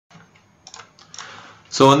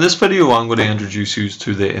So in this video I'm going to introduce you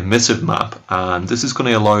to the emissive map, and this is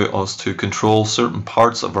going to allow us to control certain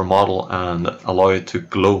parts of our model and allow it to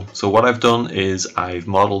glow. So what I've done is I've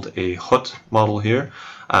modeled a hut model here,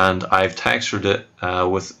 and I've textured it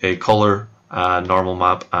with a color normal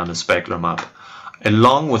map and a specular map.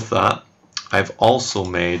 Along with that, I've also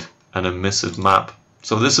made an emissive map.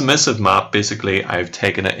 So this emissive map, basically I've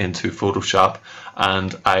taken it into Photoshop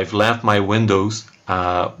and I've left my windows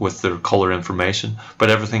with their color information, but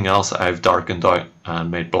everything else I've darkened out and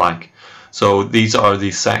made black. So these are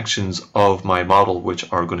the sections of my model which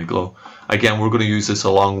are going to glow. Again, we're going to use this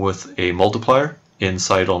along with a multiplier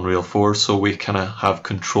inside Unreal 4, so we kind of have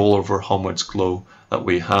control over how much glow that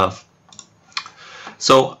we have.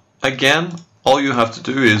 So again, all you have to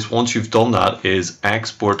do is, once you've done that, is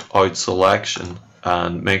export out selection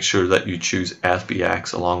and make sure that you choose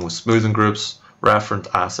FBX along with smoothing groups, reference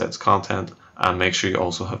assets content, and make sure you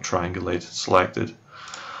also have triangulated selected.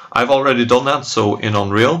 I've already done that, so in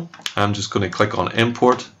Unreal I'm just going to click on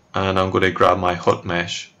import and I'm going to grab my hut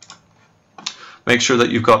mesh. Make sure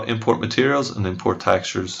that you've got import materials and import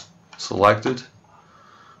textures selected,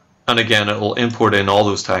 and again it will import in all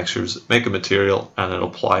those textures, make a material, and it'll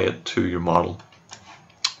apply it to your model,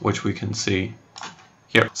 which we can see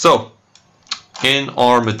here. So in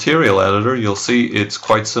our material editor, you'll see it's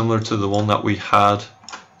quite similar to the one that we had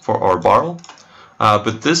for our barrel,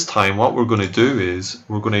 but this time what we're going to do is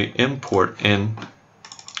we're going to import in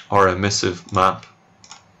our emissive map.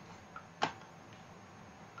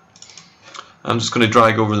 I'm just going to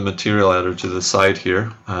drag over the material editor to the side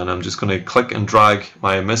here, and I'm just going to click and drag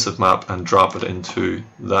my emissive map and drop it into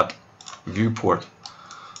that viewport.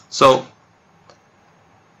 So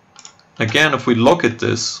again, if we look at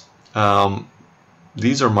this,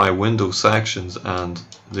 these are my window sections and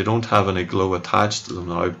they don't have any glow attached to them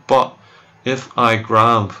now, but if I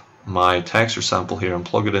grab my texture sample here and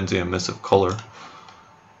plug it into emissive color,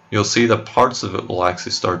 you'll see that parts of it will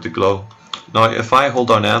actually start to glow. Now if I hold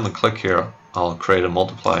down M and click here, I'll create a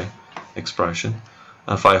multiply expression,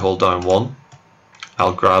 and if I hold down 1,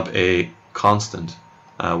 I'll grab a constant,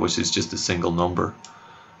 which is just a single number,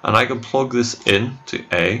 and I can plug this in to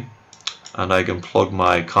A, and I can plug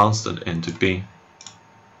my constant into B.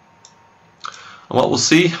 And what we'll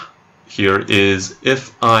see here is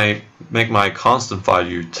if I make my constant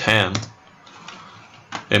value 10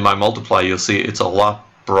 in my multiply, you'll see it's a lot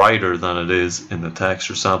brighter than it is in the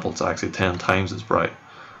texture sample. It's actually 10 times as bright.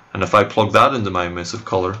 And if I plug that into my emissive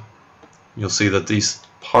color, you'll see that these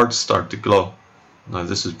parts start to glow. Now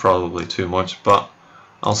this is probably too much, but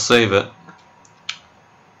I'll save it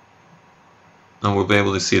and we'll be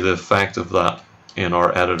able to see the effect of that in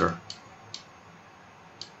our editor.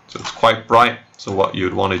 So it's quite bright, so what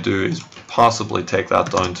you'd want to do is possibly take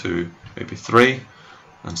that down to maybe 3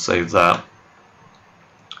 and save that,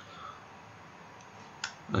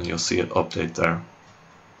 and you'll see it update there.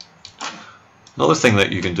 Another thing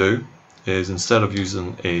that you can do is, instead of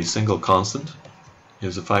using a single constant,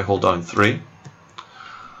 is if I hold down 3,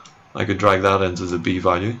 I could drag that into the B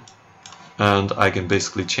value and I can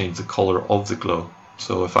basically change the color of the glow.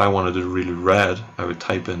 So if I wanted it really red, I would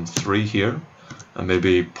type in 3 here and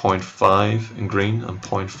maybe 0.5 in green and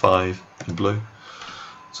 0.5 in blue.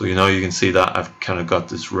 So you can see that I've kind of got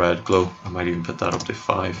this red glow. I might even put that up to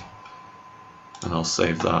 5 and I'll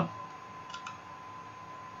save that.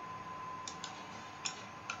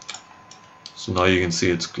 So now you can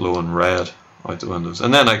see it's glowing red out the windows,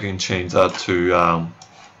 and then I can change that to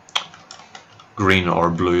green or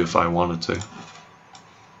blue if I wanted to.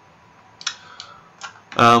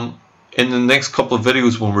 In the next couple of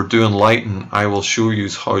videos when we're doing lighting, I will show you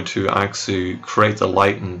how to actually create the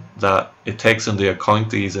lighting that it takes into account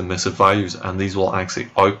these emissive values, and these will actually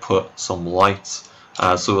output some lights,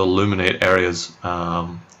 so illuminate areas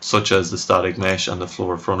such as the static mesh and the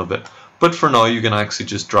floor in front of it. But for now you can actually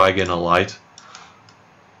just drag in a light.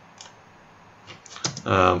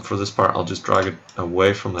 For this part I'll just drag it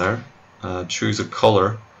away from there, choose a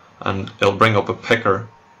color, and it'll bring up a picker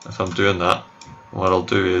if I'm doing that. And what I'll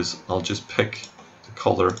do is I'll just pick the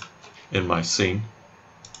color in my scene,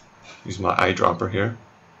 use my eyedropper here,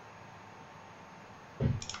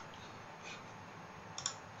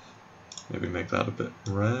 maybe make that a bit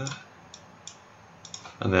red,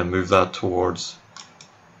 and then move that towards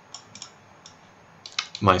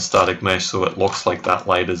my static mesh so it looks like that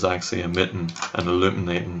light is actually emitting and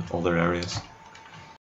illuminating other areas.